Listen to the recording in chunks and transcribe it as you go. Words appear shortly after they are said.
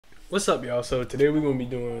What's up, y'all? So today we're gonna be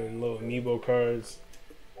doing little AMIIBO cards.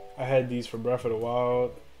 I had these for Breath of the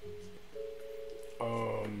Wild,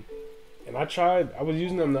 and I was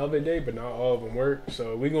using them the other day, but not all of them work.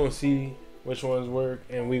 So we're gonna see which ones work,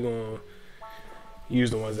 and we're gonna use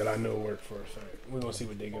the ones that I know work for us. We're gonna see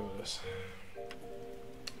what they give us.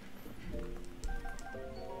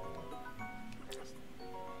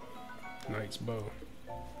 Knight's bow.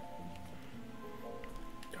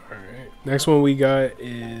 Alright. Next one we got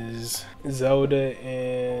is Zelda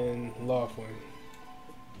and Laughlin.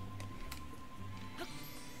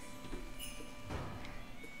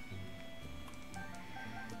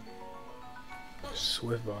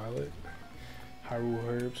 Swift Violet. Hyrule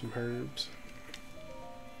Herb, some herbs.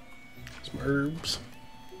 Some herbs.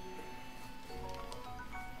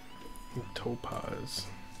 Topaz.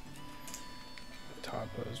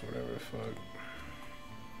 Topaz, whatever the fuck.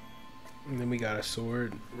 And then we got a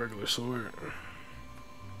sword, regular sword.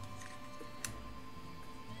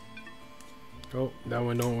 Oh, that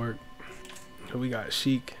one don't work. So we got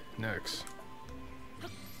Sheik next.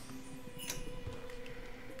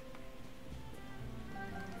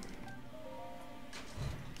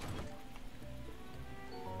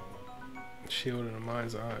 Shield in a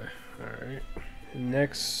mind's eye. Alright.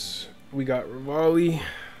 Next we got Rivali.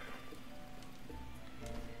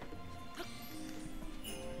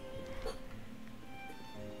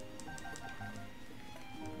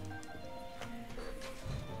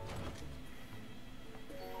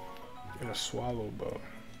 And a swallow bow.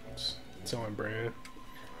 It's on brand.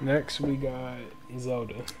 Next we got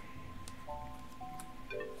Zelda.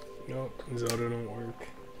 Nope, Zelda don't work.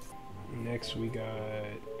 Next we got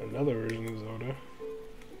another version of Zelda.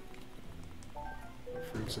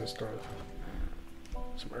 Fruits and stuff.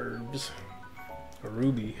 Some herbs. A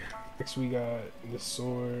ruby. Next we got the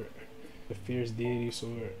sword. The fierce deity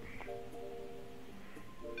sword.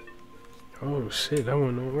 Oh shit, that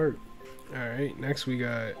one don't work. Alright, next we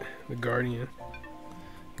got the Guardian.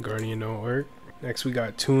 Guardian don't work. Next we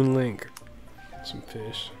got Toon Link. Some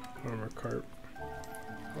fish. Armor carp.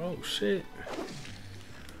 Oh shit.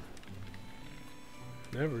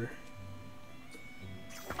 Never.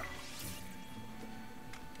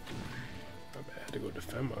 I had to go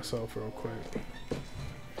defend myself real quick.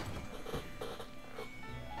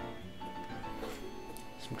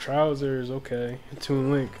 Some trousers, okay.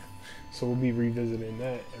 Toon Link. So we'll be revisiting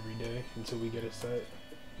that every day until we get a set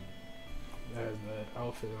that has that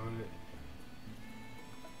outfit on it.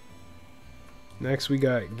 Next we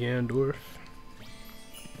got Gandorf.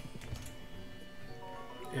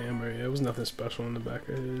 Amber, yeah, it was nothing special in the back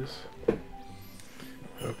of his.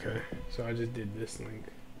 Okay, so I just did this link.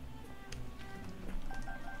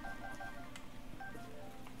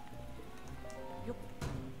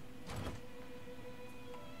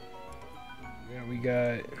 Yeah, we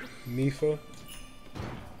got Mifa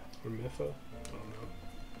or Mifa. I don't know.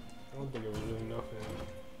 I don't think it was really nothing.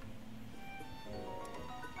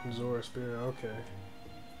 Zora Spear. Okay.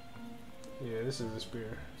 Yeah, this is a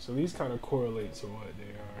spear. So these kind of correlate to what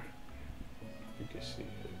they are. You can see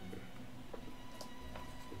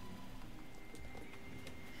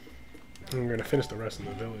it. I'm gonna finish the rest of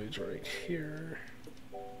the village right here.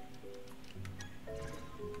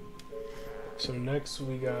 So next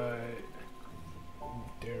we got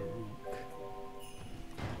Daruk.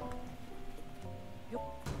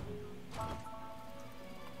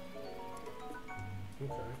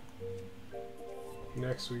 Okay.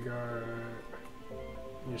 Next we got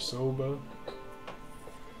Yasoba.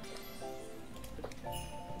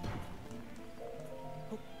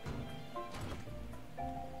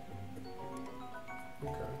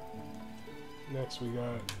 Okay. Next we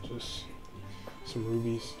got just some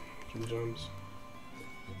rubies, some gems.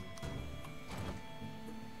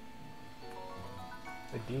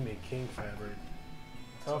 A Demon King fabric.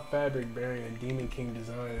 Tough fabric bearing a Demon King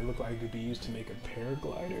design. It looked like it could be used to make a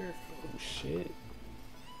paraglider. Oh shit.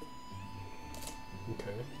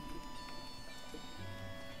 Okay.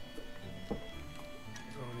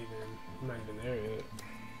 I'm not even there yet.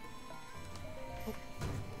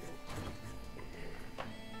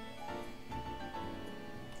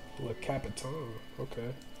 Le Capitan.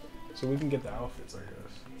 Okay. So we can get the outfits, I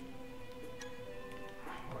guess.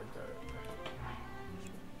 Like that.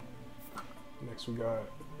 Next we got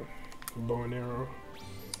bow and arrow.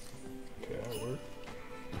 Okay, that worked.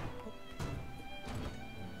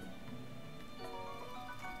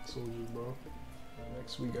 Soldier's bow.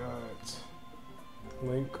 Next we got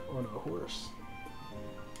Link on a horse.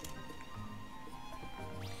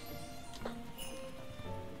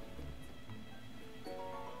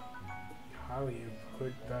 Highly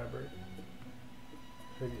input fabric.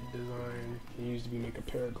 Hooded design. He used to be make a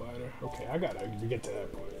paraglider. Okay, I gotta get to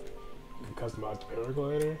that point. You can customize the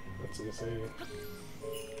paraglider. That's insane.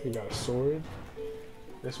 We got a sword.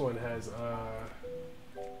 This one has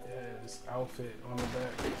outfit on the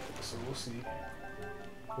back, so we'll see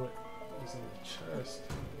what is in the chest.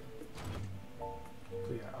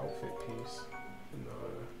 So yeah, outfit piece. And,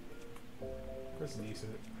 that's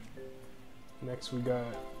decent. Next we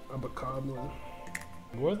got a bokoblin.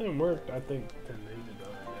 More than worked, I think, than they did the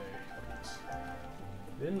other day.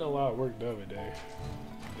 Didn't a lot work the other day.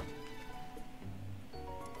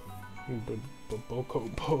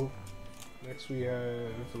 Bokobo. Next we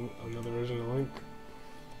have another version of Link.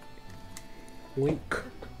 Oh,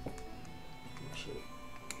 shit.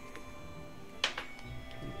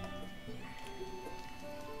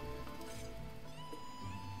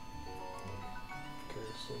 Okay,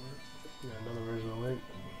 so we got another version of Link.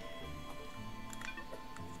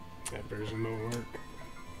 That version don't work.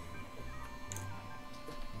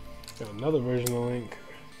 Got another version of Link.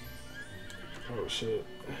 Oh shit.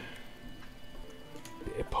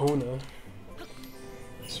 The Epona.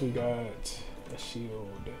 So we got a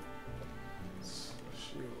shield.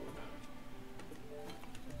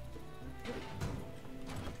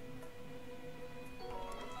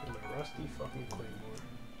 And a rusty fucking claymore.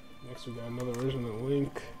 Next we got another version of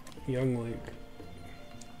Link. Young Link.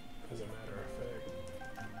 As a matter of fact.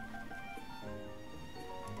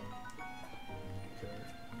 Okay.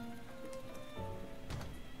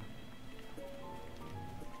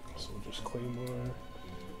 So just claymore.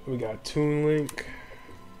 We got Toon Link.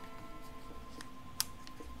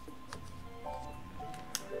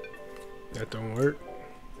 That don't work. We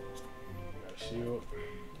got shield.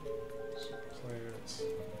 Plants.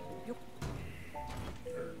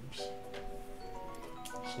 Herbs.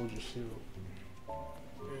 Soldier shield.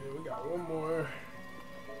 And we got one more.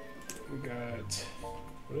 We got,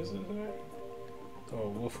 what is it there? Oh,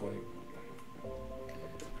 Wolf Link.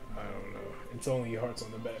 I don't know. It's only hearts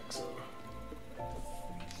on the back, so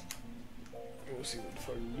we'll see what the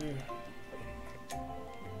fuck you do.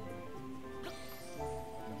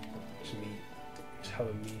 It's meat. It's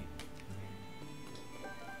hella meat.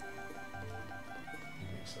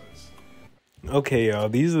 Makes sense. Okay, y'all.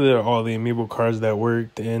 These are all the amiibo cards that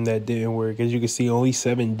worked and that didn't work. As you can see, only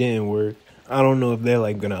 7 didn't work. I don't know if they're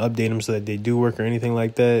like gonna update them so that they do work or anything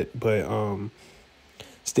like that, but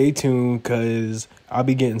stay tuned because I'll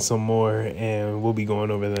be getting some more and we'll be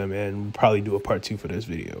going over them and probably do a part 2 for this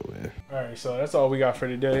video, man. Alright, so that's all we got for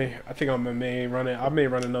today. I think I may run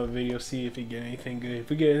another video, see if we get anything good. If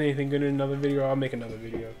we get anything good in another video, I'll make another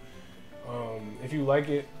video. If you like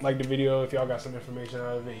the video, if y'all got some information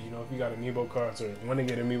out of it, you know, if you got amiibo cards or want to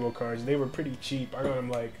get amiibo cards, they were pretty cheap. I got them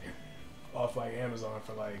like off like Amazon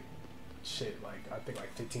for like shit, like I think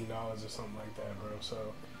like $15 or something like that, bro.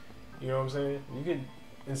 So you know what I'm saying? You could,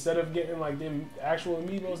 instead of getting like them actual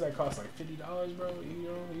amiibos that cost like $50, bro, you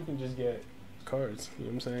know, you can just get cards. You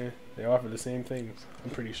know what I'm saying? They offer the same things,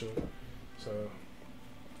 I'm pretty sure. So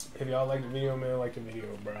if y'all like the video, man, like the video,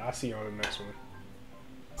 bro. I'll see you on the next one.